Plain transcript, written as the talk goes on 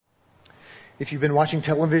If you've been watching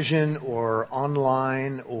television or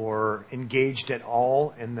online or engaged at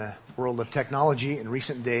all in the world of technology in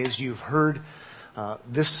recent days, you've heard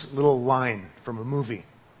this little line from a movie.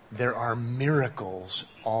 There are miracles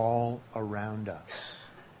all around us.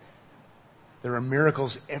 There are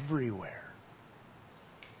miracles everywhere.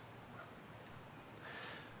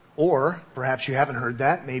 Or perhaps you haven't heard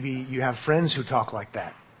that. Maybe you have friends who talk like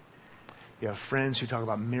that. You have friends who talk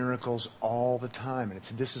about miracles all the time. And it's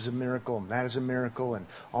this is a miracle and that is a miracle and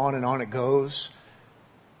on it goes.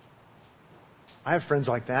 I have friends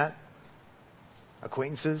like that.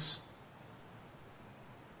 Acquaintances.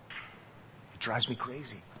 It drives me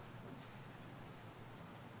crazy.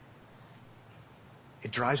 It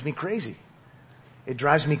drives me crazy. It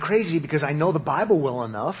drives me crazy because I know the Bible well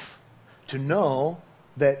enough to know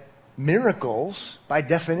that miracles, by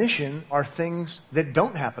definition, are things that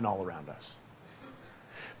don't happen all around us.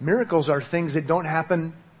 Miracles are things that don't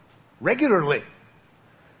happen regularly.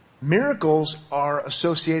 Miracles are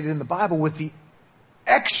associated in the Bible with the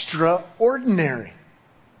extraordinary.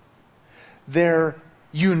 They're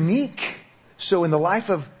unique. So in the life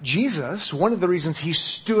of Jesus, one of the reasons he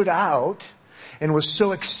stood out and was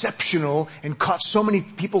so exceptional and caught so many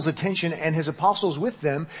people's attention and his apostles with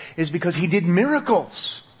them is because he did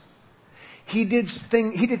miracles. He did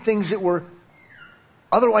things that were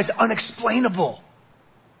otherwise unexplainable.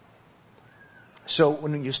 So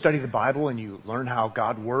when you study the Bible and you learn how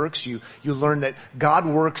God works, you learn that God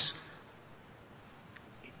works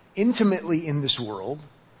intimately in this world.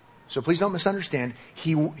 So please don't misunderstand.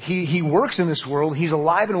 He works in this world. He's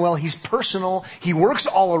alive and well. He's personal. He works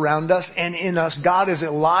all around us and in us. God is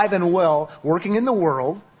alive and well, working in the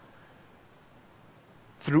world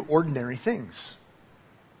through ordinary things.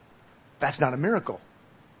 That's not a miracle.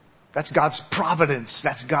 That's God's providence.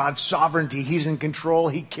 That's God's sovereignty. He's in control.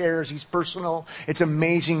 He cares. He's personal. It's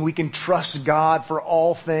amazing. We can trust God for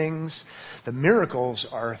all things. The miracles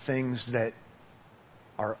are things that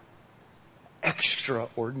are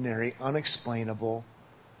extraordinary, unexplainable.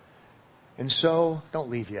 And so,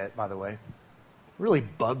 don't leave yet, by the way. It really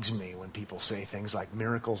bugs me when people say things like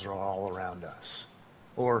miracles are all around us.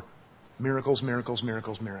 Or miracles, miracles,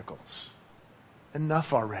 miracles, miracles.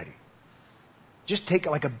 Enough already. Just take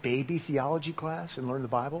like a baby theology class and learn the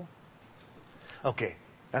Bible. Okay,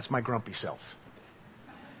 that's my grumpy self.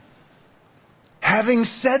 Having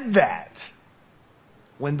said that,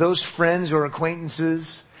 when those friends or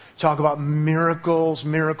acquaintances talk about miracles,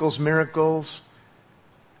 miracles, miracles,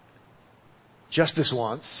 just this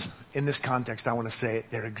once, in this context, I want to say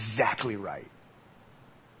they're exactly right.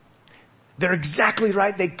 They're exactly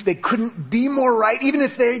right. They couldn't be more right, even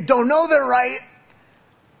if they don't know they're right.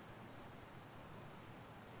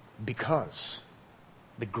 Because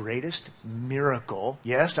the greatest miracle,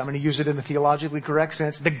 yes, I'm going to use it in the theologically correct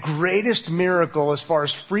sense, the greatest miracle as far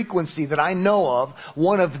as frequency that I know of,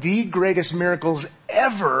 one of the greatest miracles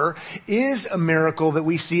ever, is a miracle that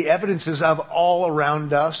we see evidences of all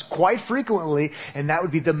around us quite frequently, and that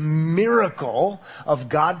would be the miracle of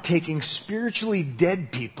God taking spiritually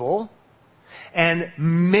dead people and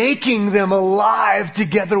making them alive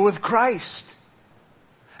together with Christ.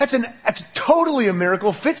 That's totally a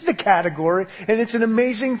miracle, fits the category, and it's an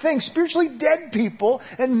amazing thing. Spiritually dead people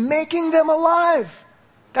and making them alive.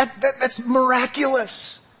 That's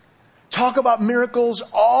miraculous. Talk about miracles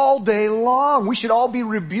all day long. We should all be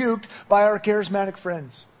rebuked by our charismatic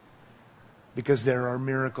friends. Because there are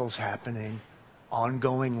miracles happening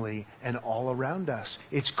ongoingly and all around us.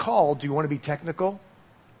 It's called, do you want to be technical?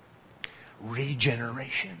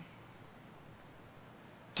 Regeneration.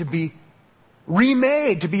 To be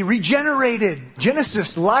remade, to be regenerated.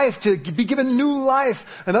 Genesis, life, to be given new life.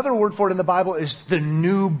 Another word for it in the Bible is the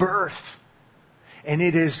new birth. And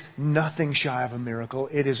it is nothing shy of a miracle.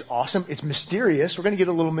 It is awesome. It's mysterious. We're going to get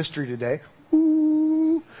a little mystery today.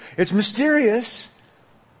 Ooh. It's mysterious.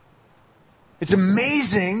 It's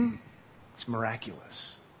amazing. It's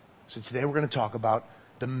miraculous. So today we're going to talk about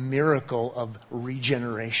the miracle of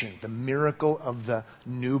regeneration, the miracle of the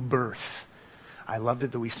new birth. I loved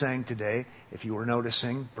it that we sang today, if you were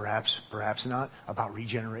noticing, perhaps not, about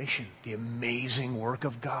regeneration. The amazing work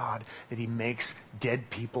of God that he makes dead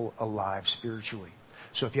people alive spiritually.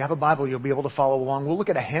 So if you have a Bible, you'll be able to follow along. We'll look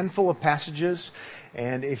at a handful of passages,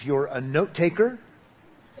 and if you're a note taker,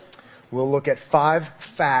 we'll look at 5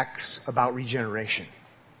 facts about regeneration.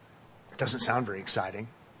 It doesn't sound very exciting,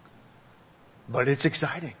 but it's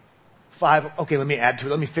exciting. 5, okay, let me add to it.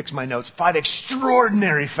 Let me fix my notes. 5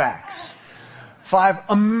 extraordinary facts. 5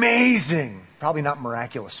 amazing, probably not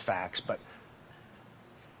miraculous facts, but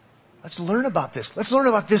let's learn about this. Let's learn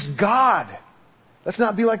about this God Let's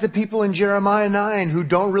not be like the people in Jeremiah 9 who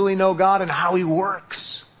don't really know God and how He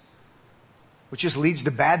works, which just leads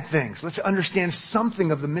to bad things. Let's understand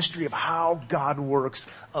something of the mystery of how God works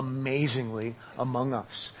amazingly among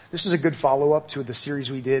us. This is a good follow-up to the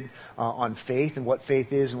series we did on faith and what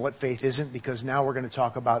faith is and what faith isn't, because now we're going to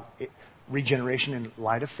talk about regeneration in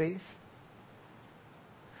light of faith.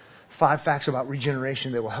 5 facts about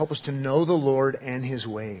regeneration that will help us to know the Lord and His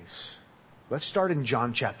ways. Let's start in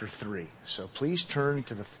John chapter 3. So please turn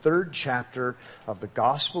to the 3rd chapter of the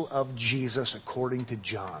Gospel of Jesus according to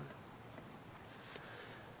John.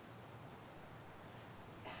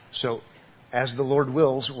 So, as the Lord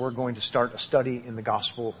wills, we're going to start a study in the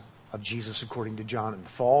Gospel of Jesus according to John in the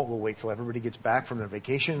fall. We'll wait till everybody gets back from their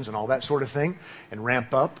vacations and all that sort of thing and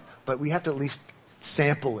ramp up. But we have to at least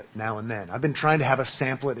sample it now and then. I've been trying to have us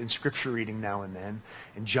sample it in scripture reading now and then.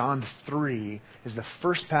 And John 3 is the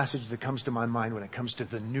first passage that comes to my mind when it comes to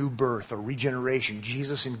the new birth or regeneration.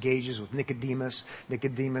 Jesus engages with Nicodemus.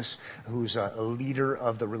 Nicodemus, who's a leader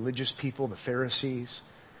of the religious people, the Pharisees.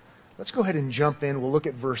 Let's go ahead and jump in. We'll look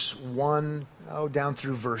at verse 1 down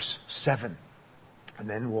through verse 7. And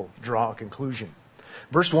then we'll draw a conclusion.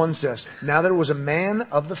 Verse 1 says, "Now there was a man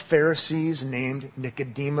of the Pharisees named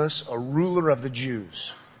Nicodemus, a ruler of the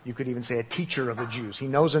Jews." You could even say a teacher of the Jews. He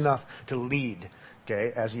knows enough to lead,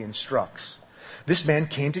 as he instructs. "This man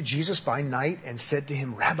came to Jesus by night and said to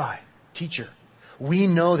him, 'Rabbi, teacher, we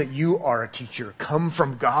know that you are a teacher come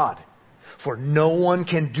from God. For no one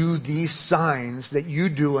can do these signs that you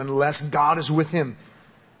do unless God is with him.'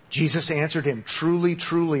 Jesus answered him, 'Truly,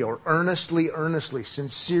 truly,' or earnestly, earnestly,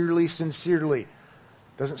 sincerely, sincerely."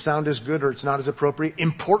 Doesn't sound as good or it's not as appropriate.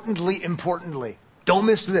 "Importantly, importantly." Don't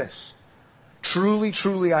miss this. "Truly,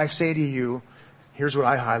 truly, I say to you," here's what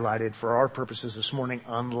I highlighted for our purposes this morning,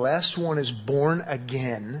 "unless one is born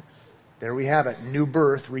again," there we have it, new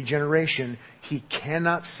birth, regeneration, "he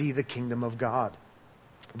cannot see the kingdom of God."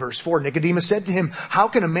 Verse 4, "Nicodemus said to him, 'How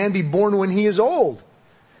can a man be born when he is old?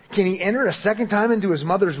 Can he enter a second time into his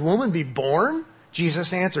mother's womb and be born?'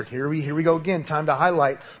 Jesus answered," here we go again, time to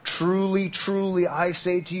highlight, "Truly, truly, I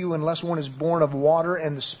say to you, unless one is born of water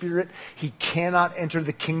and the Spirit, he cannot enter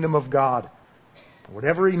the kingdom of God."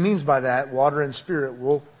 Whatever he means by that, water and Spirit,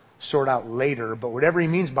 we'll sort out later, but whatever he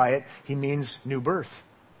means by it, he means new birth.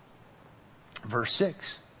 Verse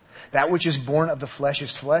 6, "That which is born of the flesh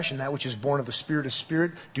is flesh, and that which is born of the Spirit is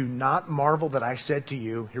spirit. Do not marvel that I said to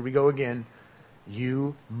you," here we go again,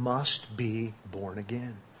 "you must be born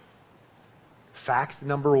again." Fact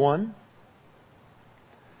number 1,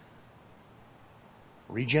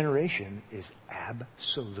 regeneration is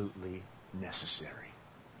absolutely necessary.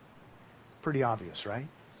 Pretty obvious, right?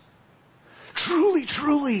 "Truly,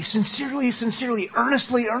 truly, sincerely, sincerely,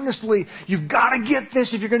 earnestly, earnestly, you've got to get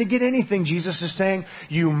this if you're going to get anything." Jesus is saying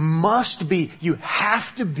you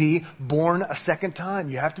have to be born a second time.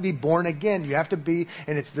 You have to be born again. You have to be,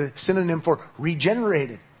 and it's the synonym for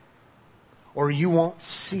regenerated. Or you won't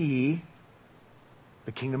see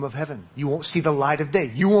the kingdom of heaven. You won't see the light of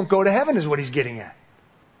day. You won't go to heaven is what he's getting at.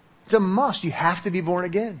 It's a must. You have to be born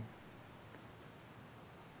again.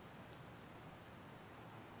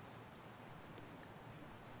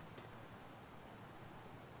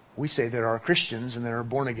 We say there are Christians and there are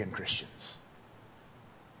born-again Christians.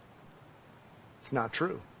 It's not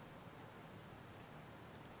true.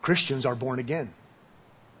 Christians are born again.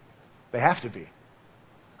 They have to be.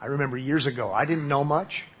 I remember years ago, I didn't know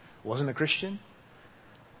much, wasn't a Christian.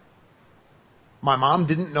 My mom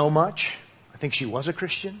didn't know much. I think she was a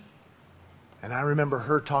Christian. And I remember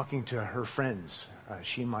her talking to her friends,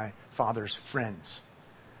 she and my father's friends.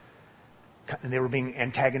 And they were being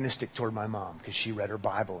antagonistic toward my mom because she read her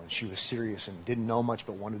Bible and she was serious and didn't know much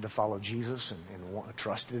but wanted to follow Jesus and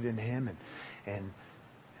trusted in him. And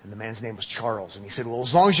the man's name was Charles. And he said, "Well,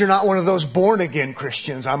 as long as you're not one of those born-again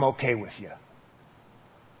Christians, I'm okay with you."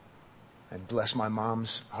 And bless my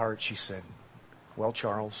mom's heart, she said, "Well,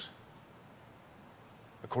 Charles,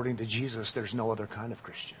 according to Jesus, there's no other kind of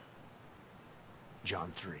Christian."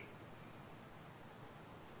 John 3.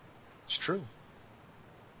 It's true.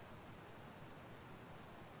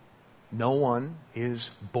 No one is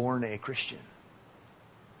born a Christian.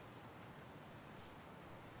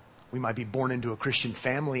 We might be born into a Christian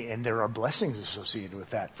family, and there are blessings associated with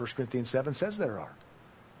that. 1 Corinthians 7 says there are.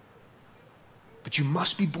 But you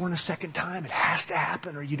must be born a second time. It has to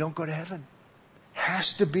happen, or you don't go to heaven.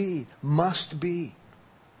 Has to be. Must be.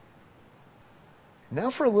 Now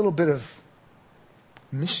for a little bit of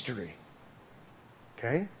mystery.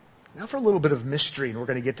 Okay? Now for a little bit of mystery, and we're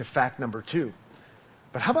going to get to fact number 2.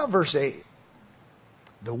 But how about verse 8?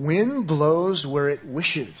 "The wind blows where it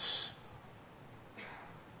wishes."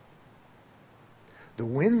 The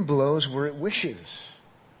wind blows where it wishes.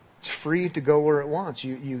 It's free to go where it wants.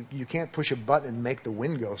 You can't push a button and make the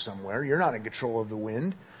wind go somewhere. You're not in control of the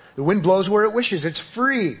wind. The wind blows where it wishes. It's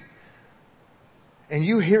free. And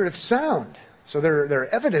you hear its sound. So there are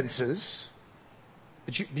evidences,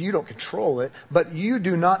 but you don't control it. But you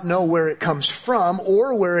do not know where it comes from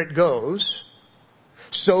or where it goes.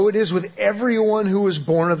 So it is with everyone who is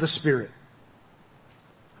born of the Spirit.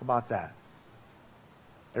 How about that?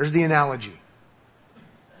 There's the analogy.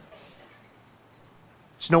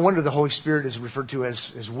 It's no wonder the Holy Spirit is referred to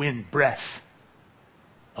as wind, breath.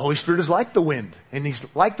 The Holy Spirit is like the wind. And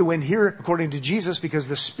He's like the wind here, according to Jesus, because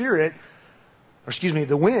the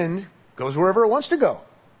wind goes wherever it wants to go.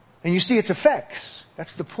 And you see its effects.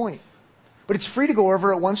 That's the point. But it's free to go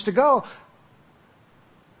wherever it wants to go.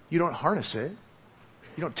 You don't harness it.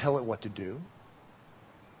 You don't tell it what to do.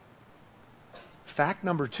 Fact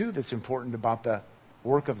number 2 that's important about the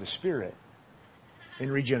work of the Spirit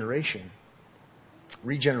in regeneration.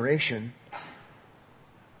 Regeneration.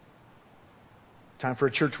 Time for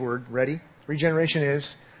a church word. Ready? Regeneration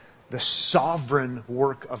is the sovereign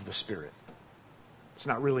work of the Spirit. It's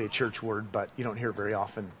not really a church word, but you don't hear it very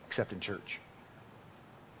often except in church.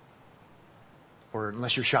 Or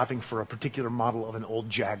unless you're shopping for a particular model of an old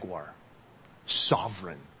Jaguar.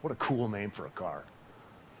 Sovereign. What a cool name for a car.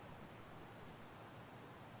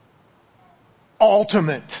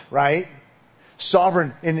 Ultimate, right?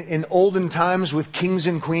 Sovereign. In olden times with kings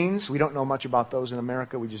and queens, we don't know much about those in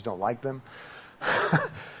America, we just don't like them.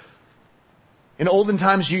 In olden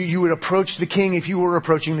times, you would approach the king if you were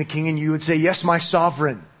approaching the king, and you would say, "Yes, my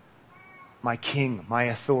sovereign, my king, my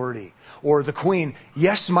authority." Or the queen,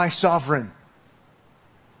 "Yes, my sovereign,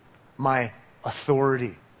 my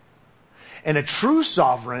authority." And a true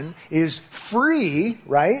sovereign is free,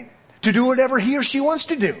 right, to do whatever he or she wants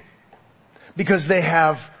to do. Because they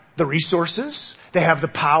have the resources, they have the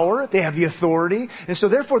power, they have the authority, and so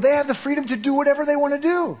therefore they have the freedom to do whatever they want to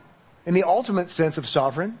do. In the ultimate sense of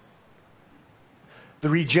sovereign, the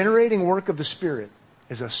regenerating work of the Spirit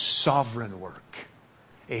is a sovereign work,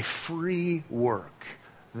 a free work.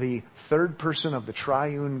 The third person of the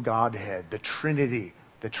triune Godhead, the Trinity,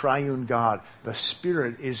 the triune God, the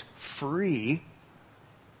Spirit is free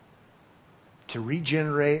to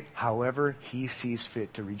regenerate however He sees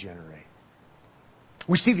fit to regenerate.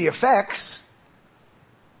 We see the effects,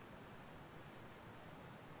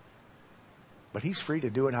 but He's free to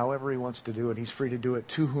do it however He wants to do it. He's free to do it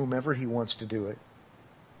to whomever He wants to do it.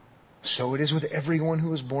 So it is with everyone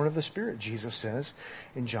who is born of the Spirit, Jesus says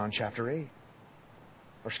in John chapter 3.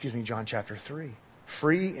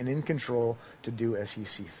 Free and in control to do as He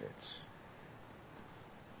sees fits.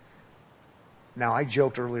 Now, I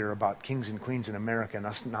joked earlier about kings and queens in America and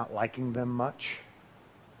us not liking them much.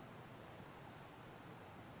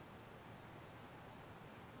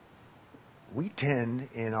 We tend,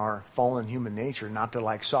 in our fallen human nature, not to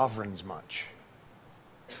like sovereigns much.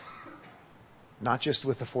 Not just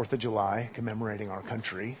with the 4th of July commemorating our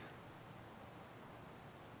country.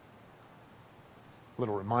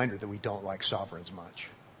 Little reminder that we don't like sovereigns much.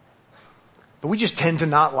 But we just tend to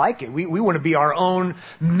not like it. We want to be our own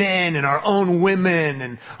men and our own women,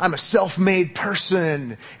 and I'm a self-made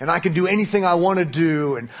person, and I can do anything I want to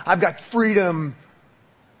do, and I've got freedom.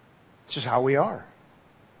 It's just how we are.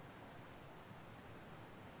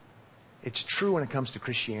 It's true when it comes to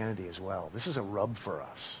Christianity as well. This is a rub for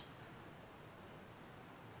us.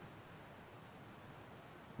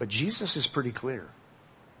 But Jesus is pretty clear.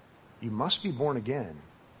 You must be born again,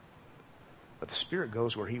 but the Spirit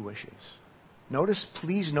goes where He wishes.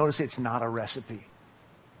 Please notice it's not a recipe.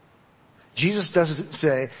 Jesus doesn't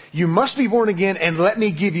say, "You must be born again and let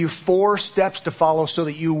me give you 4 steps to follow so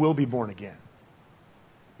that you will be born again."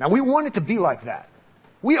 Now we want it to be like that.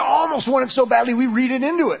 We almost want it so badly we read it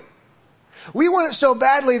into it. We want it so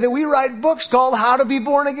badly that we write books called How to Be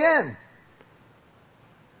Born Again.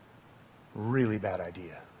 Really bad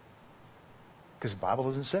idea. Because the Bible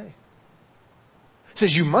doesn't say. It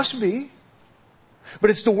says you must be. But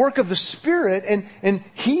it's the work of the Spirit, and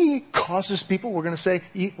He causes people, we're going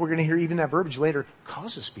to hear even that verbiage later,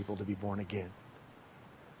 causes people to be born again.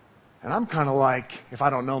 And I'm kind of like, if I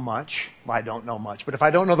don't know much, well, I don't know much, but if I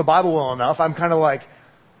don't know the Bible well enough, I'm kind of like,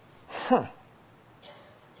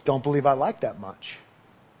 don't believe I like that much.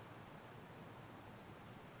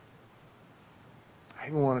 I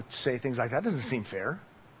even want to say things like that. Doesn't seem fair.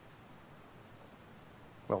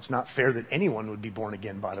 Well, it's not fair that anyone would be born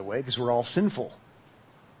again, by the way, because we're all sinful,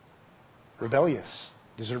 rebellious,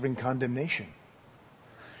 deserving condemnation.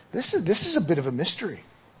 This is a bit of a mystery.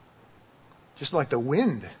 Just like the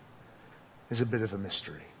wind is a bit of a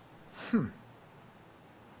mystery.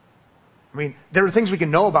 I mean, there are things we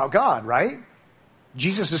can know about God, right?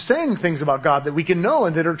 Jesus is saying things about God that we can know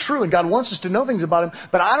and that are true, and God wants us to know things about Him,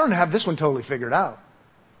 but I don't have this one totally figured out.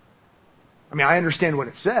 I mean, I understand what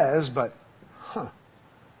it says, but,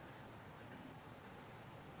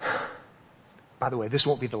 By the way, this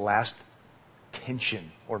won't be the last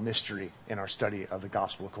tension or mystery in our study of the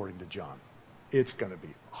Gospel according to John. It's going to be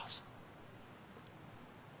awesome.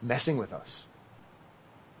 Messing with us.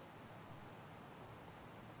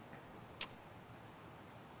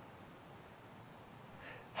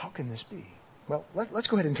 How can this be? Well, let's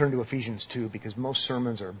go ahead and turn to Ephesians 2, because most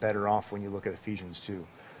sermons are better off when you look at Ephesians 2.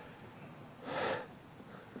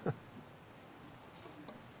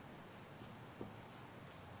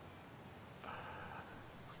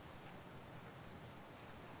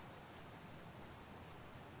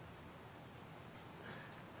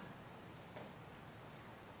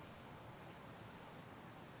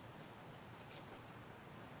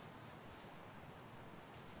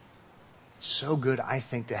 So good, I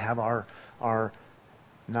think, to have our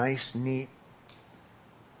nice, neat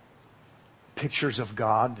pictures of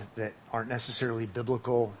God that aren't necessarily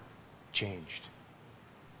biblical changed.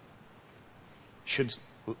 Should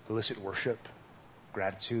elicit worship,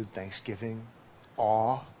 gratitude, thanksgiving,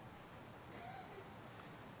 awe.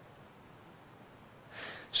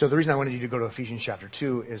 So the reason I wanted you to go to Ephesians chapter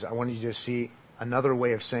 2 is I wanted you to see another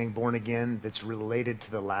way of saying born again that's related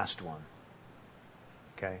to the last one.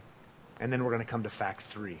 Okay? And then we're going to come to fact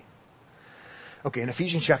 3. Okay, in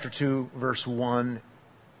Ephesians chapter 2, verse 1,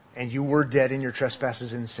 and you were dead in your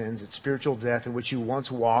trespasses and sins. It's spiritual death in which you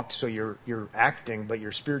once walked, so you're acting, but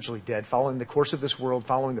you're spiritually dead, following the course of this world,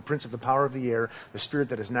 following the prince of the power of the air, the spirit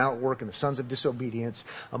that is now at work in the sons of disobedience,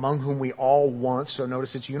 among whom we all once, so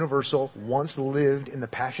notice it's universal, once lived in the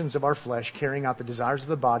passions of our flesh, carrying out the desires of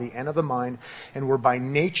the body and of the mind, and were by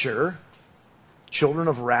nature children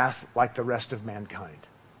of wrath like the rest of mankind.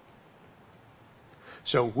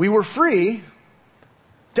 So we were free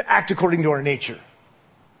to act according to our nature.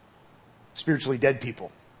 Spiritually dead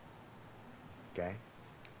people. Okay?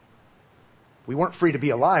 We weren't free to be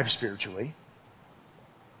alive spiritually.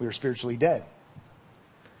 We were spiritually dead.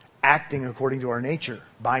 Acting according to our nature.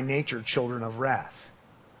 By nature, children of wrath.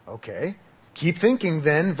 Okay? Keep thinking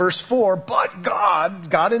then, verse 4, but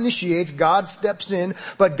God initiates, God steps in,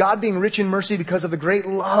 but God being rich in mercy because of the great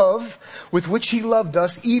love with which He loved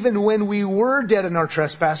us, even when we were dead in our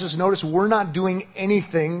trespasses. Notice we're not doing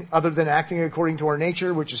anything other than acting according to our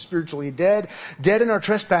nature, which is spiritually dead. Dead in our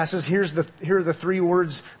trespasses, here are the 3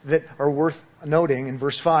 words that are worth noting in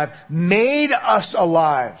verse 5. Made us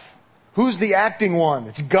alive. Who's the acting one?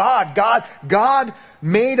 It's God. God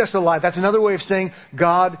made us alive. That's another way of saying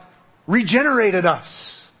God regenerated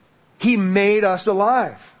us. He made us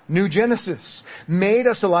alive. New Genesis. Made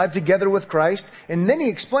us alive together with Christ. And then he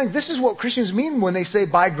explains, this is what Christians mean when they say,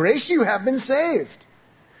 by grace you have been saved.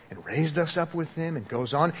 And raised us up with Him, and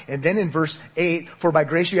goes on. And then in verse 8, for by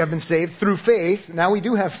grace you have been saved through faith. Now we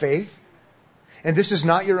do have faith. And this is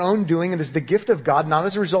not your own doing. It is the gift of God, not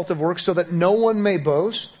as a result of works, so that no one may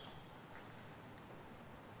boast.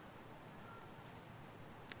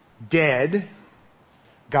 Dead.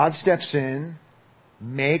 God steps in,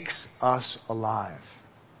 makes us alive.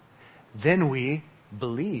 Then we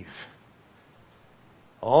believe.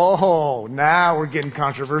 Oh, now we're getting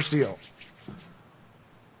controversial.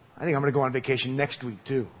 I think I'm going to go on vacation next week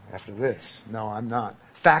too, after this. No, I'm not.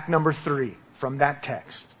 Fact number 3 from that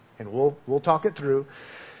text, and we'll talk it through.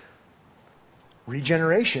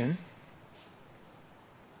 Regeneration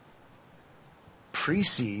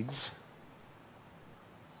precedes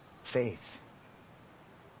faith.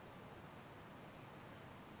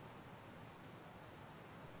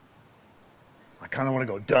 I kind of want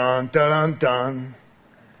to go dun, dun, dun, dun.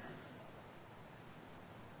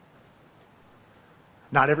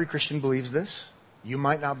 Not every Christian believes this. You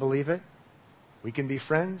might not believe it. We can be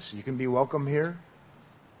friends. You can be welcome here.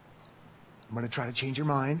 I'm going to try to change your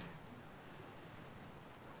mind.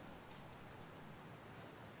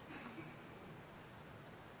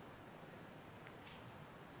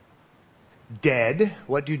 Dead.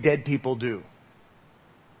 What do dead people do?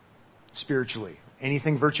 Spiritually.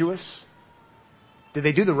 Anything virtuous? Did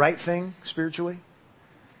they do the right thing spiritually?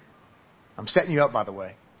 I'm setting you up, by the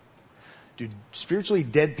way. Do spiritually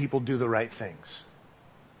dead people do the right things?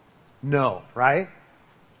 No, right?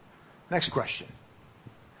 Next question.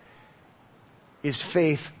 Is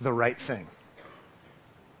faith the right thing?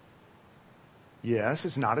 Yes,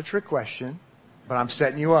 it's not a trick question, but I'm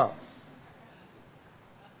setting you up.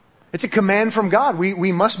 It's a command from God.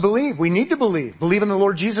 We must believe. We need to believe. Believe in the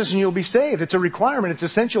Lord Jesus and you'll be saved. It's a requirement. It's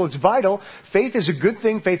essential. It's vital. Faith is a good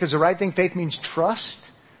thing. Faith is the right thing. Faith means trust.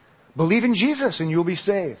 Believe in Jesus and you'll be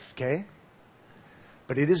saved, okay?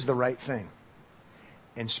 But it is the right thing.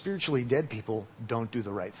 And spiritually dead people don't do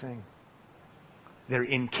the right thing. They're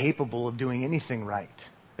incapable of doing anything right.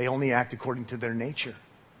 They only act according to their nature.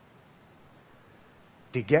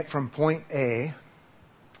 To get from point A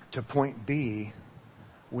to point B,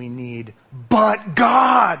 we need but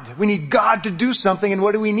God. We need God to do something. And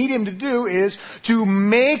what do we need Him to do is to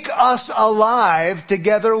make us alive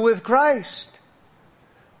together with Christ.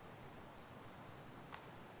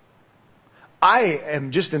 I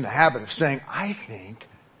am just in the habit of saying, I think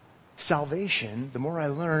salvation, the more I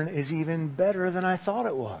learn, is even better than I thought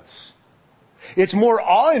it was. It's more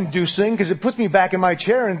awe-inducing because it puts me back in my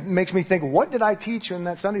chair and makes me think, what did I teach in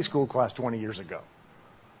that Sunday school class 20 years ago?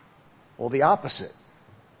 Well, the opposite.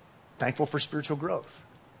 Thankful for spiritual growth.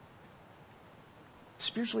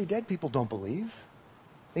 Spiritually dead people don't believe.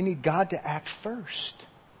 They need God to act first.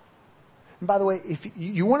 And by the way, if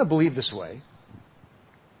you want to believe this way,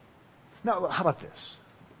 now, how about this?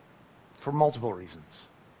 For multiple reasons.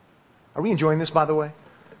 Are we enjoying this, by the way?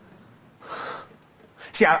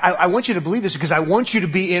 See, I want you to believe this because I want you to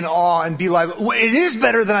be in awe and be like, well, it is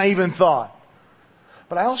better than I even thought.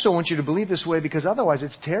 But I also want you to believe this way because otherwise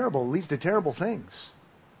it's terrible. It leads to terrible things.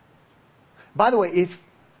 By the way,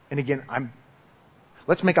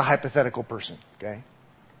 let's make a hypothetical person, okay?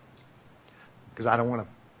 Because I don't want to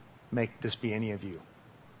make this be any of you.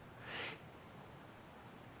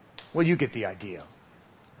 Well, you get the idea.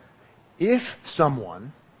 If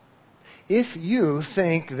you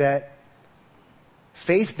think that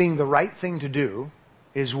faith being the right thing to do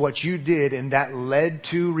is what you did and that led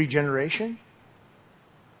to regeneration,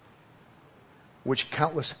 which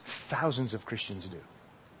countless thousands of Christians do,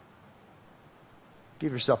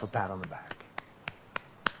 give yourself a pat on the back.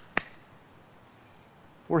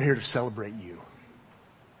 We're here to celebrate you.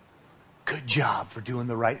 Good job for doing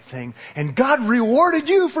the right thing. And God rewarded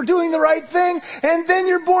you for doing the right thing. And then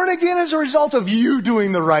you're born again as a result of you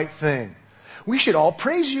doing the right thing. We should all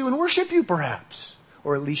praise you and worship you perhaps.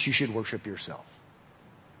 Or at least you should worship yourself.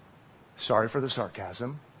 Sorry for the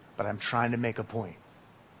sarcasm, but I'm trying to make a point.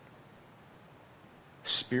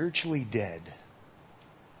 Spiritually dead,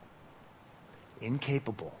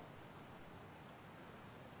 incapable,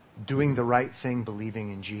 doing the right thing,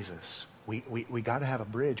 believing in Jesus. We got to have a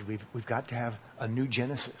bridge. We've got to have a new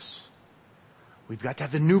Genesis. We've got to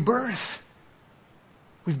have the new birth.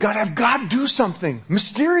 We've got to have God do something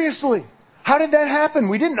mysteriously. How did that happen?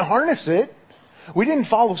 We didn't harness it. We didn't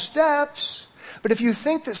follow steps. But if you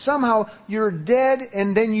think that somehow you're dead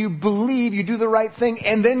and then you believe, you do the right thing,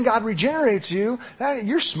 and then God regenerates you,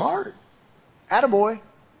 you're smart. Attaboy.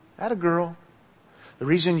 Attagirl. The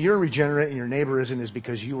reason you're regenerate and your neighbor isn't is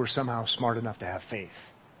because you were somehow smart enough to have faith.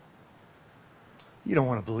 You don't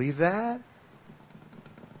want to believe that.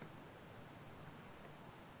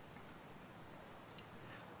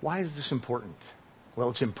 Why is this important? Well,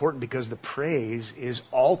 it's important because the praise is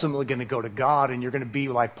ultimately going to go to God, and you're going to be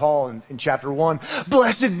like Paul in chapter 1.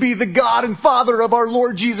 Blessed be the God and Father of our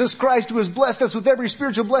Lord Jesus Christ, who has blessed us with every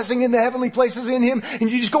spiritual blessing in the heavenly places in Him.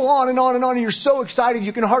 And you just go on and on and on, and you're so excited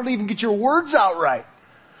you can hardly even get your words out right.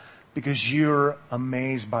 Because you're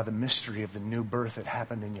amazed by the mystery of the new birth that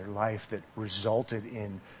happened in your life that resulted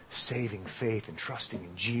in saving faith and trusting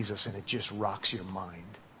in Jesus, and it just rocks your mind.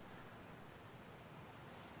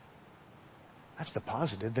 That's the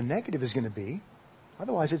positive. The negative is going to be,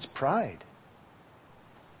 otherwise it's pride.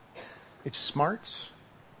 It's smarts.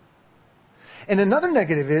 And another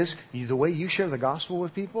negative is, the way you share the gospel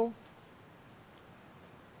with people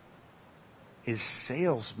is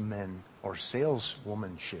salesmen or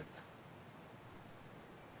saleswomanship.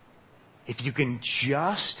 If you can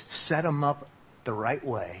just set them up the right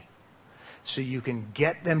way so you can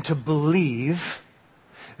get them to believe,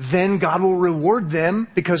 then God will reward them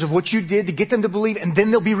because of what you did to get them to believe, and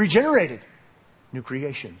then they'll be regenerated. New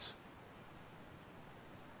creations.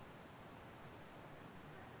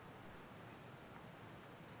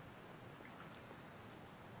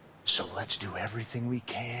 So let's do everything we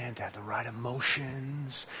can to have the right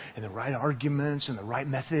emotions and the right arguments and the right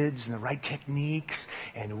methods and the right techniques.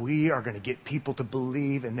 And we are going to get people to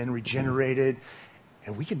believe and then regenerated.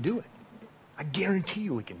 And we can do it. I guarantee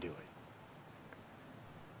you we can do it.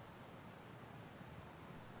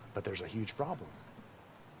 But there's a huge problem.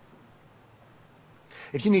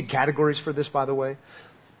 If you need categories for this, by the way,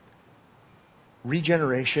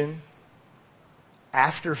 regeneration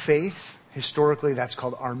after faith, historically, that's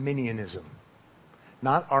called Arminianism.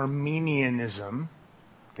 Not Armenianism.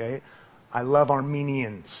 Okay? I love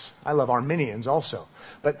Armenians. I love Arminians also.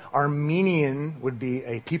 But Armenian would be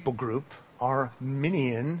a people group.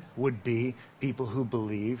 Arminian would be people who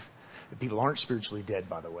believe The people aren't spiritually dead,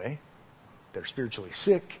 by the way. They're spiritually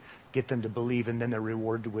sick. Get them to believe, and then they're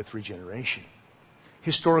rewarded with regeneration.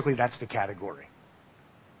 Historically, that's the category.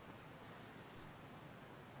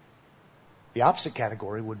 The opposite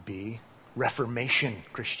category would be Reformation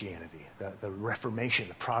Christianity, the Reformation,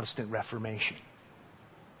 the Protestant Reformation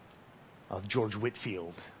of George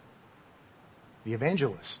Whitefield, the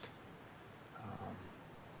evangelist.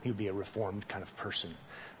 He would be a reformed kind of person.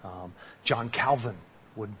 John Calvin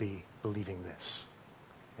would be believing this.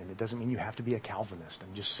 And it doesn't mean you have to be a Calvinist.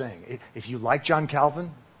 I'm just saying. If you like John Calvin,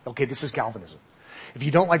 okay, this is Calvinism. If you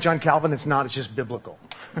don't like John Calvin, it's not. It's just biblical.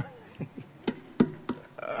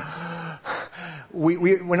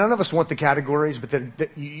 None of us want the categories, but then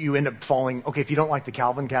you end up falling. Okay, if you don't like the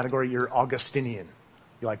Calvin category, you're Augustinian.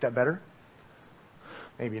 You like that better?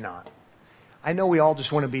 Maybe not. I know we all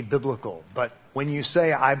just want to be biblical, but when you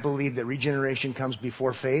say, I believe that regeneration comes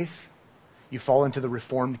before faith, you fall into the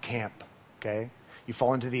Reformed camp, okay? You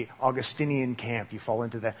fall into the Augustinian camp. You fall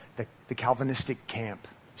into the Calvinistic camp.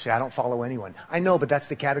 You say, I don't follow anyone. I know, but that's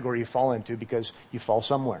the category you fall into because you fall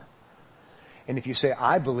somewhere. And if you say,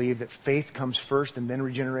 I believe that faith comes first and then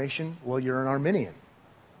regeneration, well, you're an Arminian.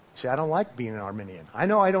 You say, I don't like being an Arminian. I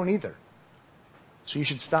know I don't either. So you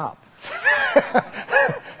should stop.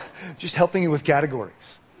 Just helping you with categories.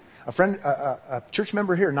 A friend, a church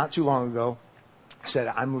member here not too long ago said,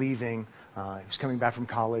 I'm leaving. He was coming back from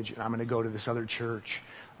college, and I'm going to go to this other church.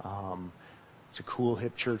 It's a cool,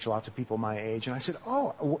 hip church, lots of people my age. And I said,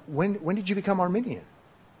 when did you become Arminian?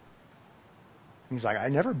 And he's like, I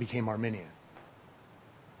never became Arminian.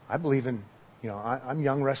 I believe in, I'm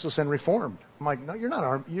young, restless, and reformed. I'm like, no, you're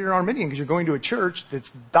not. You're Arminian because you're going to a church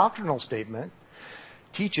that's doctrinal statement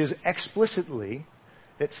teaches explicitly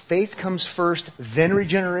that faith comes first, then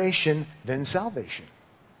regeneration, then salvation.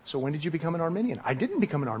 So when did you become an Arminian? I didn't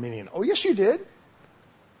become an Arminian. Oh, yes, you did.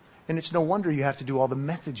 And it's no wonder you have to do all the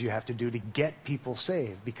methods you have to do to get people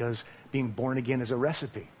saved, because being born again is a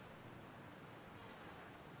recipe.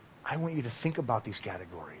 I want you to think about these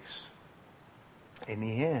categories. In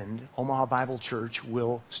the end, Omaha Bible Church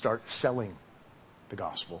will start selling the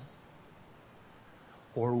gospel,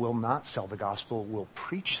 or will not sell the gospel, will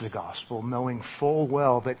preach the gospel, knowing full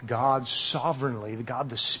well that God sovereignly,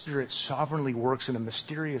 God the Spirit sovereignly works in a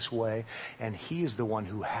mysterious way, and He is the one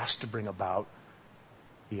who has to bring about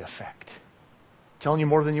the effect. Telling you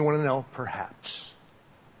more than you want to know? Perhaps.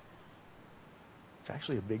 It's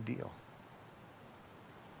actually a big deal.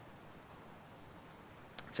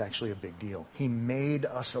 It's actually a big deal. He made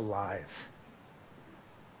us alive.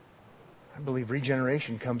 I believe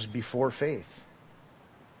regeneration comes before faith.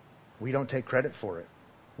 We don't take credit for it.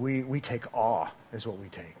 We take awe is what we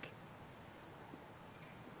take.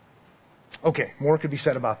 Okay, more could be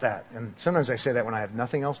said about that. And sometimes I say that when I have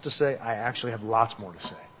nothing else to say. I actually have lots more to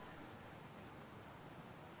say.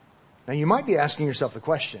 Now you might be asking yourself the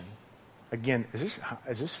question, again, is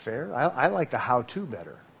this fair? I like the how-to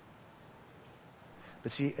better.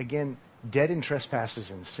 But see, again, dead in trespasses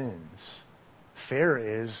and sins. Fair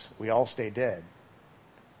is we all stay dead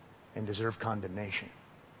and deserve condemnation.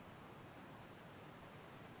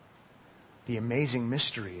 The amazing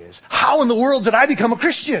mystery is, how in the world did I become a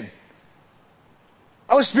Christian?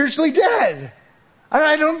 I was spiritually dead.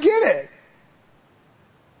 I don't get it.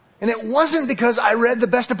 And it wasn't because I read the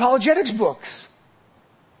best apologetics books.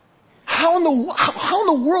 How in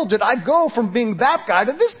the world did I go from being that guy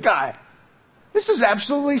to this guy? This is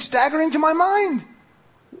absolutely staggering to my mind.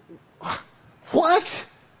 What?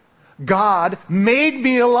 God made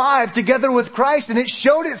me alive together with Christ, and it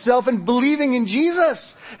showed itself in believing in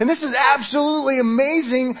Jesus. And this is absolutely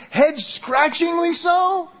amazing, head-scratchingly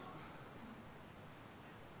so.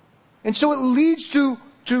 And so it leads to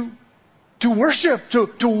worship,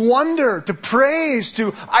 to wonder, to praise,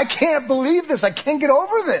 to, I can't believe this, I can't get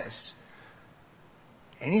over this.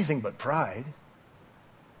 Anything but pride.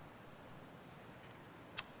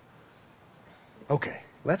 Okay,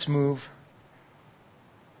 let's move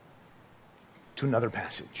to another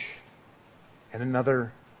passage and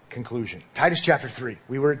another conclusion. Titus chapter 3.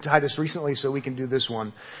 We were at Titus recently, so we can do this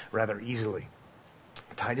one rather easily.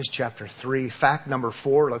 Titus chapter 3, fact number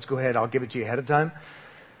 4. Let's go ahead. I'll give it to you ahead of time.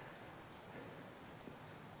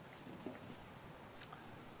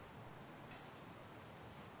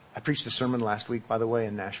 I preached a sermon last week, by the way,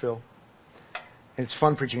 in Nashville. And it's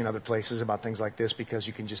fun preaching in other places about things like this because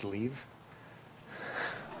you can just leave.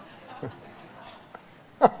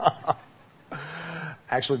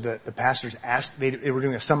 Actually, the pastors asked, they were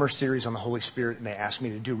doing a summer series on the Holy Spirit, and they asked me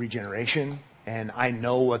to do regeneration. And I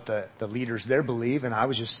know what the leaders there believe, and I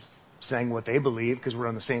was just saying what they believe because we're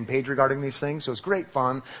on the same page regarding these things. So it's great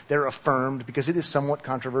fun. They're affirmed because it is somewhat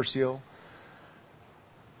controversial.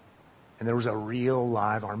 And there was a real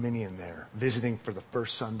live Arminian there visiting for the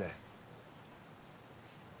first Sunday.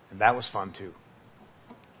 And that was fun too.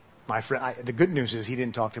 My friend, the good news is he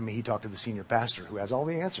didn't talk to me. He talked to the senior pastor who has all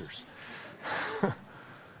the answers.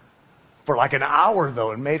 For like an hour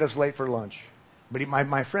though, and made us late for lunch. But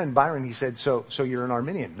my friend Byron, he said, so you're an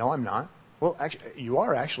Arminian? No, I'm not. Well, actually, you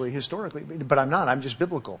are actually historically, but I'm not. I'm just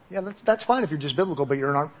biblical. Yeah, that's fine if you're just biblical, but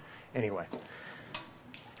you're an Anyway.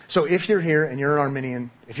 So if you're here and you're an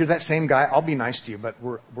Arminian, if you're that same guy, I'll be nice to you, but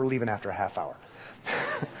we're leaving after a half hour.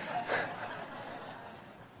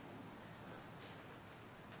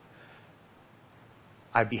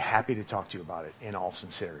 I'd be happy to talk to you about it in all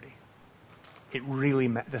sincerity. It really,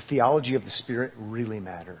 the theology of the Spirit really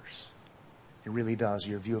matters. It really does.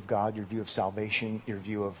 Your view of God, your view of salvation, your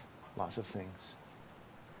view of lots of things.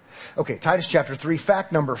 Okay, Titus chapter 3,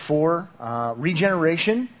 fact number 4,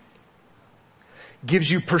 regeneration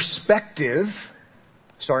gives you perspective.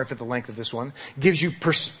 Sorry for the length of this one. Gives you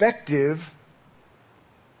perspective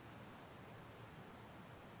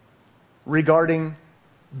regarding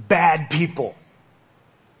bad people.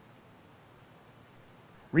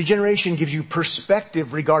 Regeneration gives you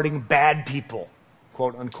perspective regarding bad people,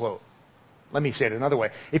 quote unquote. Let me say it another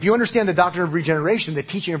way. If you understand the doctrine of regeneration, the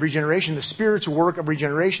teaching of regeneration, the Spirit's work of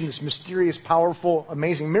regeneration, this mysterious, powerful,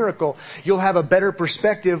 amazing miracle, you'll have a better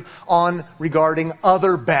perspective on regarding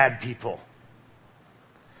other bad people.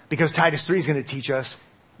 Because Titus 3 is going to teach us,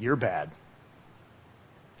 you're bad.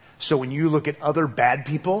 So when you look at other bad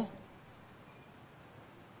people,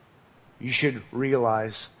 you should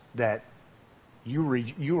realize that you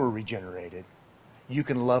were regenerated. You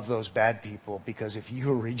can love those bad people because if you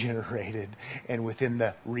were regenerated and within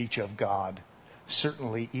the reach of God,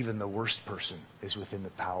 certainly even the worst person is within the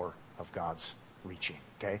power of God's reaching.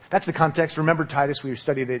 Okay? That's the context. Remember Titus, we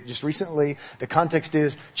studied it just recently. The context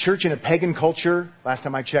is church in a pagan culture. Last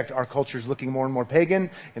time I checked, our culture is looking more and more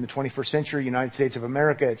pagan. In the 21st century, United States of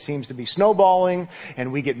America, it seems to be snowballing,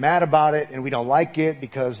 and we get mad about it, and we don't like it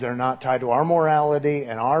because they're not tied to our morality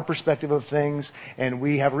and our perspective of things, and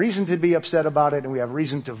we have reason to be upset about it, and we have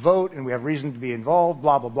reason to vote, and we have reason to be involved,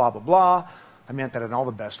 blah, blah, blah, blah, blah. I meant that in all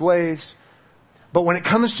the best ways. But when it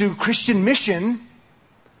comes to Christian mission,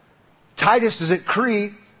 Titus is at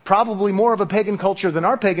Crete, probably more of a pagan culture than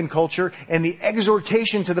our pagan culture, and the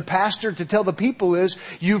exhortation to the pastor to tell the people is,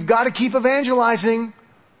 you've got to keep evangelizing.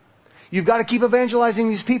 You've got to keep evangelizing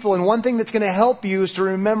these people. And one thing that's going to help you is to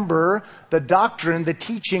remember the doctrine, the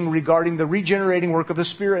teaching regarding the regenerating work of the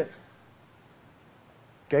Spirit.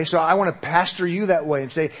 Okay, so I want to pastor you that way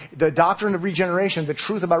and say, the doctrine of regeneration, the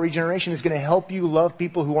truth about regeneration is going to help you love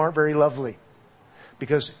people who aren't very lovely.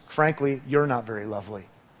 Because, frankly, you're not very lovely.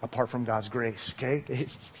 Apart from God's grace, okay?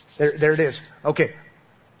 There it is. Okay,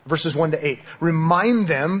 verses 1 to 8. Remind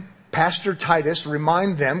them, Pastor Titus,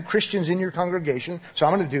 remind them, Christians in your congregation, so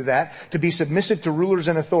I'm going to do that, to be submissive to rulers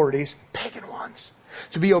and authorities, pagan ones,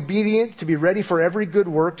 to be obedient, to be ready for every good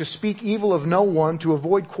work, to speak evil of no one, to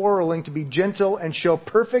avoid quarreling, to be gentle, and show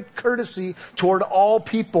perfect courtesy toward all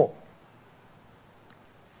people.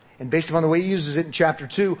 And based upon the way he uses it in chapter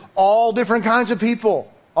 2, all different kinds of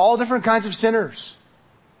people, all different kinds of sinners.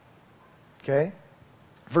 Okay?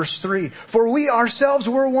 Verse 3. For we ourselves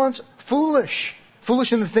were once foolish.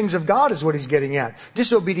 Foolish in the things of God is what he's getting at.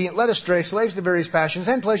 Disobedient, led astray, slaves to various passions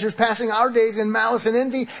and pleasures, passing our days in malice and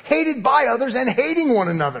envy, hated by others and hating one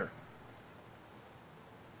another.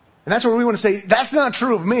 And that's where we want to say, that's not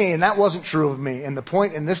true of me, and that wasn't true of me. And the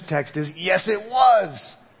point in this text is, yes, it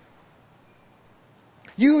was.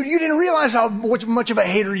 You didn't realize how much of a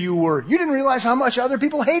hater you were. You didn't realize how much other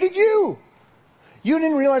people hated you. You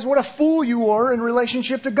didn't realize what a fool you were in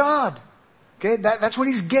relationship to God. Okay, that's what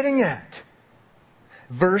he's getting at.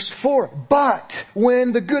 Verse 4, but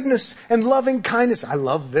when the goodness and loving kindness, I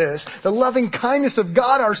love this, the loving kindness of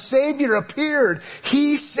God our Savior appeared,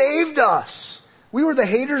 he saved us. We were the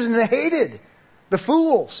haters and the hated, the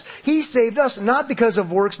fools. He saved us not because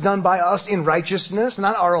of works done by us in righteousness,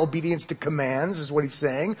 not our obedience to commands is what he's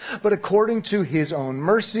saying, but according to his own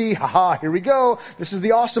mercy. Here we go. This is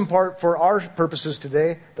the awesome part for our purposes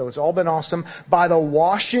today, though it's all been awesome. By the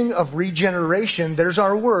washing of regeneration, there's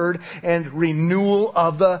our word, and renewal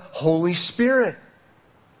of the Holy Spirit.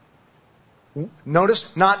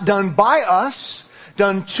 Notice, not done by us,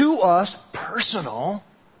 done to us, personal,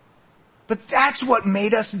 but that's what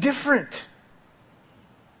made us different.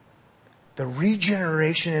 The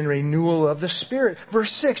regeneration and renewal of the Spirit.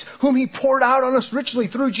 Verse 6, whom He poured out on us richly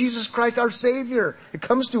through Jesus Christ our Savior. It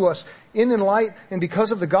comes to us in and light and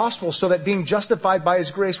because of the gospel, so that being justified by His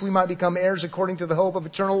grace, we might become heirs according to the hope of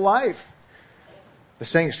eternal life. The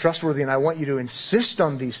saying is trustworthy, and I want you to insist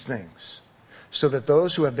on these things, so that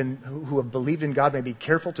those who have believed in God may be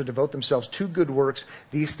careful to devote themselves to good works.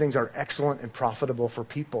 These things are excellent and profitable for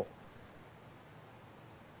people.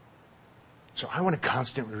 So I want to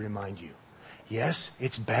constantly remind you, yes,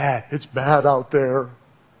 it's bad. It's bad out there.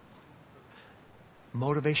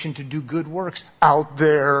 Motivation to do good works out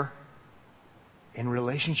there in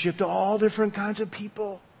relationship to all different kinds of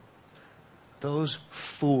people. Those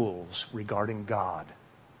fools regarding God,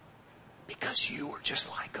 because you were just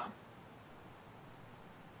like them.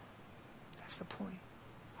 That's the point.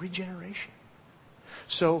 Regeneration.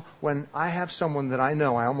 So when I have someone that I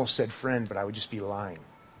know, I almost said friend, but I would just be lying.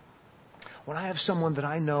 When I have someone that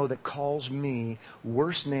I know that calls me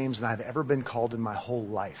worse names than I've ever been called in my whole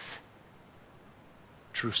life.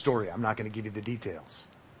 True story. I'm not going to give you the details.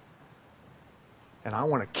 And I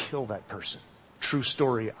want to kill that person. True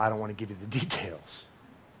story. I don't want to give you the details.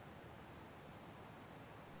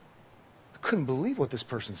 I couldn't believe what this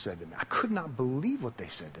person said to me. I could not believe what they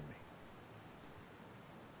said to me.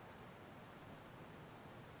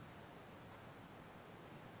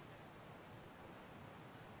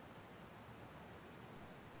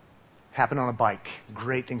 Happen on a bike.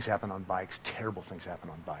 Great things happen on bikes. Terrible things happen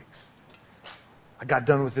on bikes. I got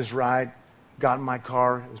done with this ride, got in my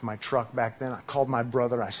car. It was my truck back then. I called my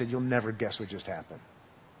brother. I said, you'll never guess what just happened.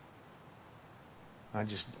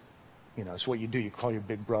 It's what you do. You call your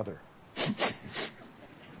big brother.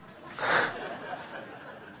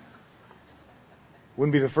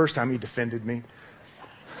 Wouldn't be the first time he defended me.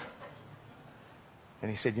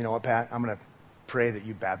 And he said, you know what, Pat? I'm going to pray that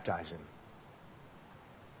you baptize him.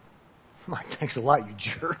 I'm like, thanks a lot, you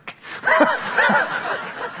jerk.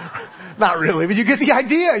 Not really, but you get the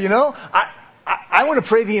idea, you know. I want to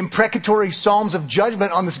pray the imprecatory psalms of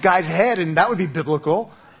judgment on this guy's head, and that would be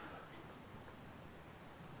biblical.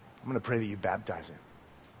 I'm going to pray that you baptize him.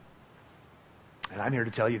 And I'm here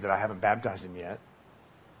to tell you that I haven't baptized him yet,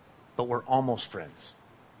 but we're almost friends.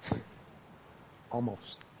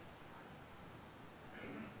 Almost.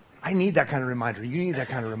 I need that kind of reminder. You need that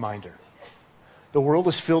kind of reminder. The world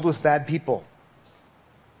is filled with bad people.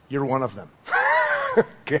 You're one of them.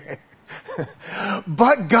 Okay.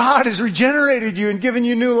 But God has regenerated you and given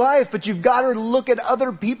you new life. But you've got to look at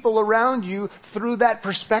other people around you through that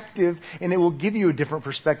perspective, and it will give you a different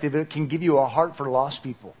perspective. It can give you a heart for lost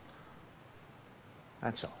people.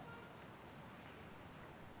 That's all.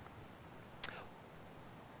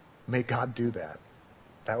 May God do that.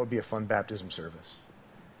 That would be a fun baptism service.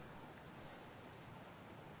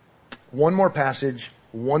 One more passage,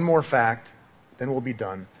 one more fact, then we'll be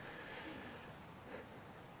done.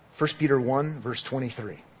 1 Peter 1, verse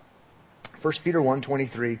 23. 1 Peter 1,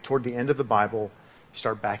 23, toward the end of the Bible, you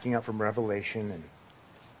start backing up from Revelation and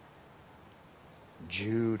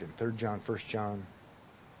Jude and 3 John, 1 John,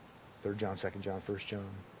 3 John, 2 John, 1 John,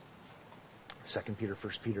 2 Peter,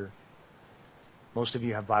 1 Peter. Most of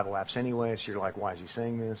you have Bible apps anyway, so you're like, why is he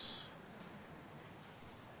saying this?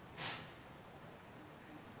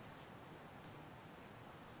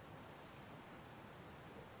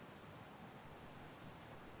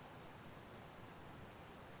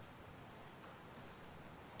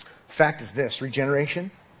 Fact is this: regeneration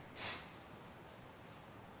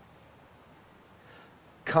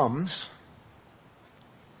comes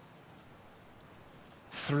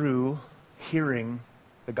through hearing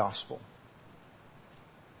the gospel.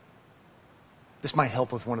 This might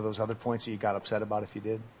help with one of those other points that you got upset about if you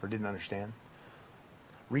did or didn't understand.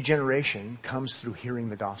 Regeneration comes through hearing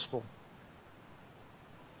the gospel.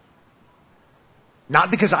 Not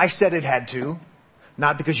because I said it had to,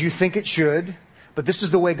 not because you think it should, but this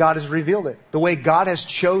is the way God has revealed it. The way God has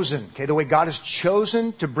chosen, the way God has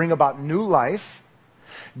chosen to bring about new life.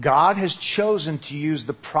 God has chosen to use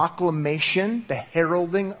the proclamation, the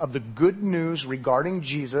heralding of the good news regarding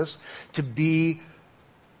Jesus to be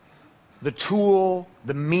the tool,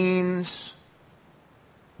 the means,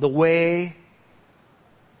 the way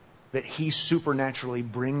that He supernaturally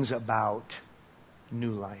brings about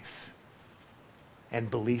new life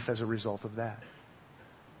and belief as a result of that.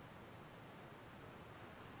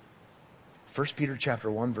 1 Peter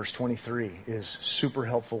chapter 1, verse 23 is super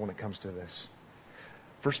helpful when it comes to this.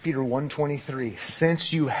 1 Peter 1:23,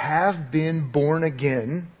 since you have been born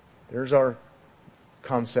again, there's our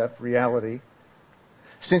concept, reality.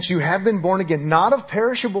 Since you have been born again, not of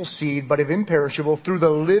perishable seed, but of imperishable, through the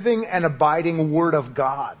living and abiding Word of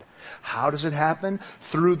God. How does it happen?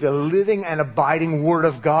 Through the living and abiding Word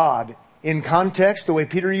of God. In context, the way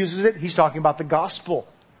Peter uses it, he's talking about the gospel.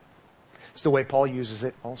 It's the way Paul uses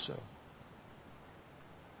it also.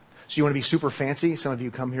 So you want to be super fancy? Some of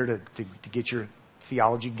you come here to get your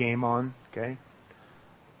theology game on, okay?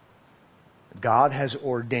 God has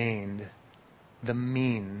ordained the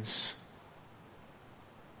means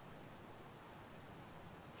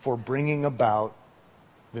for bringing about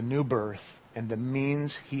the new birth, and the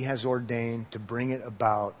means He has ordained to bring it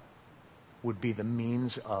about would be the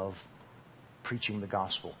means of preaching the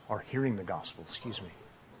gospel, or hearing the gospel, excuse me.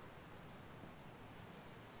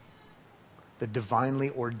 The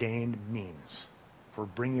divinely ordained means for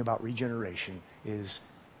bringing about regeneration is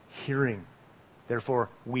hearing. Therefore,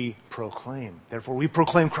 we proclaim. Therefore, we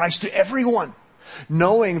proclaim Christ to everyone,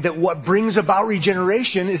 knowing that what brings about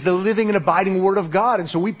regeneration is the living and abiding Word of God. And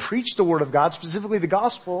so we preach the Word of God, specifically the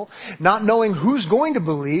gospel, not knowing who's going to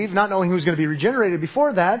believe, not knowing who's going to be regenerated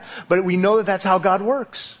before that, but we know that that's how God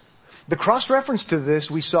works. The cross-reference to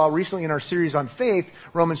this we saw recently in our series on faith,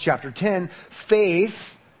 Romans chapter 10.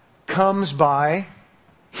 Faith comes by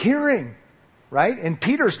hearing, right? And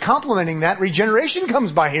Peter's complimenting that. Regeneration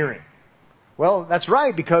comes by hearing. Well, that's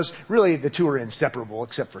right, because really the two are inseparable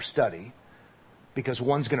except for study, because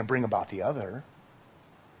one's going to bring about the other.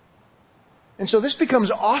 And so this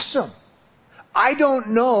becomes awesome. I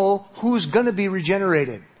don't know who's going to be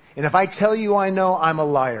regenerated. And if I tell you I know, I'm a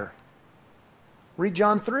liar. Read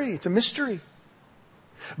John 3. It's a mystery.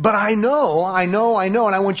 But I know, and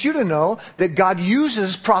I want you to know that God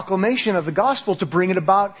uses proclamation of the gospel to bring it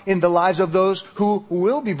about in the lives of those who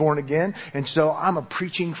will be born again. And so I'm a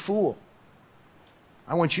preaching fool.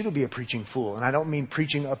 I want you to be a preaching fool. And I don't mean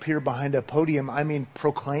preaching up here behind a podium. I mean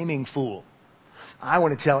proclaiming fool. I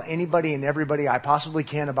want to tell anybody and everybody I possibly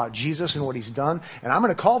can about Jesus and what He's done. And I'm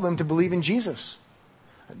going to call them to believe in Jesus,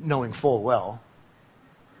 knowing full well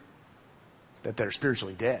that they're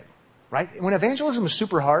spiritually dead. Right? When evangelism is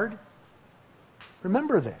super hard,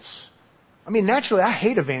 remember this. I mean, naturally, I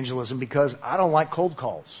hate evangelism because I don't like cold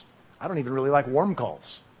calls. I don't even really like warm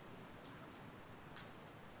calls.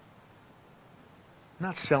 I'm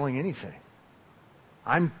not selling anything.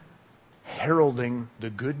 I'm heralding the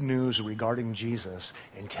good news regarding Jesus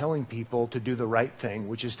and telling people to do the right thing,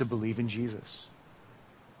 which is to believe in Jesus.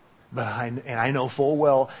 But I know full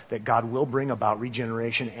well that God will bring about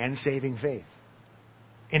regeneration and saving faith.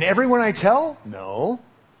 And everyone I tell? No.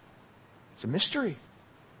 It's a mystery.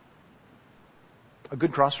 A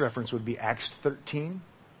good cross-reference would be Acts 13.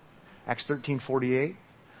 Acts 13:48.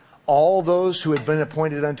 All those who had been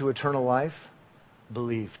appointed unto eternal life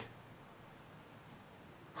believed.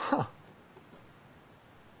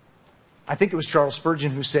 I think it was Charles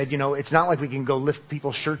Spurgeon who said, it's not like we can go lift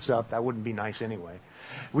people's shirts up. That wouldn't be nice anyway.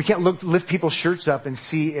 We can't lift people's shirts up and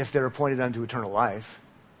see if they're appointed unto eternal life,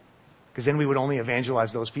 because then we would only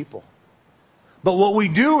evangelize those people. But what we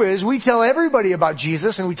do is we tell everybody about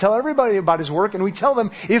Jesus, and we tell everybody about His work, and we tell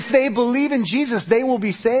them if they believe in Jesus, they will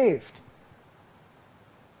be saved.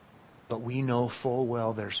 But we know full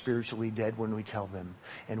well they're spiritually dead when we tell them.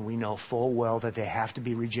 And we know full well that they have to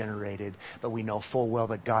be regenerated. But we know full well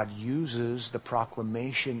that God uses the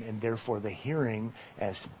proclamation and therefore the hearing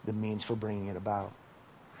as the means for bringing it about.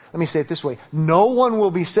 Let me say it this way. No one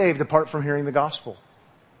will be saved apart from hearing the gospel.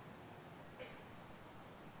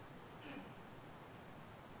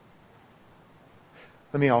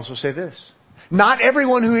 Let me also say this. Not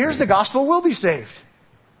everyone who hears the gospel will be saved.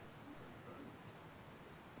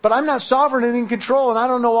 But I'm not sovereign and in control, and I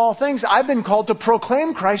don't know all things. I've been called to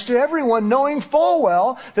proclaim Christ to everyone, knowing full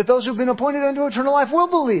well that those who've been appointed unto eternal life will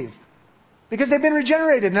believe, because they've been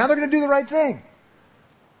regenerated. Now they're going to do the right thing.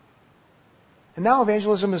 And now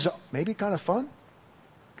evangelism is maybe kind of fun,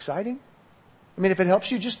 exciting. I mean, if it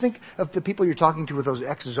helps you, just think of the people you're talking to with those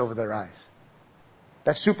X's over their eyes.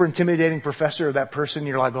 That super intimidating professor or that person,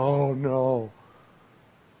 you're like, oh no.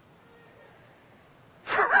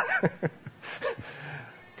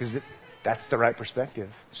 Because that's the right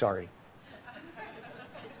perspective. Sorry.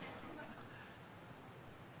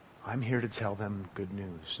 I'm here to tell them good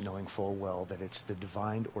news, knowing full well that it's the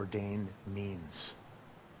divine ordained means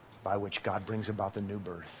by which God brings about the new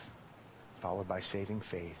birth, followed by saving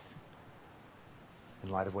faith in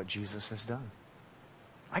light of what Jesus has done.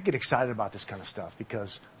 I get excited about this kind of stuff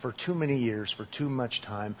because for too many years, for too much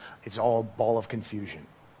time, it's all a ball of confusion.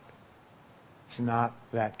 It's not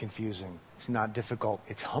that confusing. It's not difficult.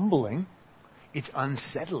 It's humbling. It's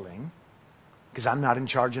unsettling because I'm not in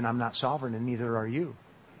charge and I'm not sovereign and neither are you.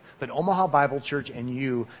 But Omaha Bible Church and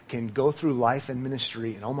you can go through life and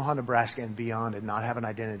ministry in Omaha, Nebraska and beyond and not have an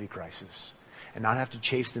identity crisis and not have to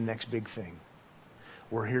chase the next big thing.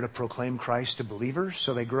 We're here to proclaim Christ to believers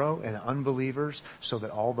so they grow, and unbelievers so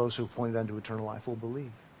that all those who are pointed unto eternal life will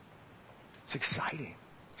believe. It's exciting.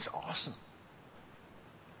 It's awesome.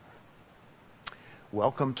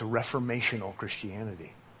 Welcome to reformational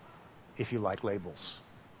Christianity, if you like labels.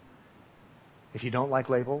 If you don't like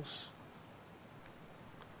labels,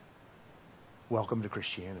 welcome to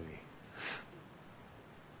Christianity.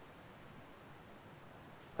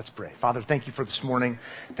 Let's pray. Father, thank you for this morning.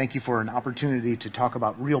 Thank you for an opportunity to talk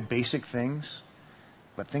about real basic things,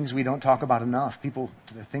 but things we don't talk about enough.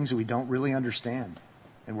 The things that we don't really understand.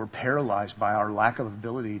 And we're paralyzed by our lack of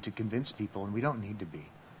ability to convince people, and we don't need to be.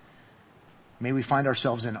 May we find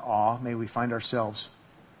ourselves in awe. May we find ourselves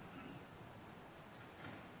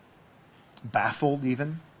baffled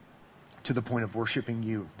even to the point of worshiping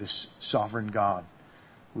you, this sovereign God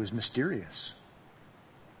who is mysterious,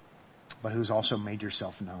 but who's also made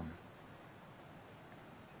yourself known.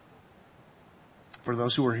 For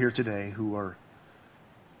those who are here today who are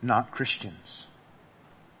not Christians,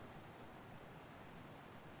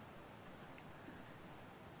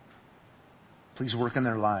 please work in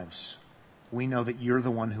their lives. We know that you're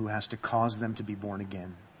the one who has to cause them to be born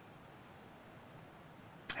again.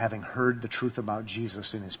 Having heard the truth about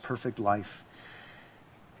Jesus in his perfect life,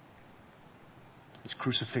 his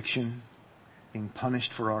crucifixion, being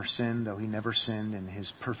punished for our sin, though he never sinned, and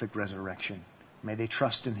his perfect resurrection. May they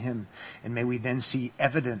trust in him. And may we then see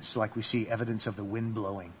evidence, like we see evidence of the wind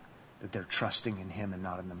blowing, that they're trusting in him and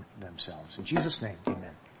not in themselves. In Jesus' name,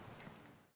 amen.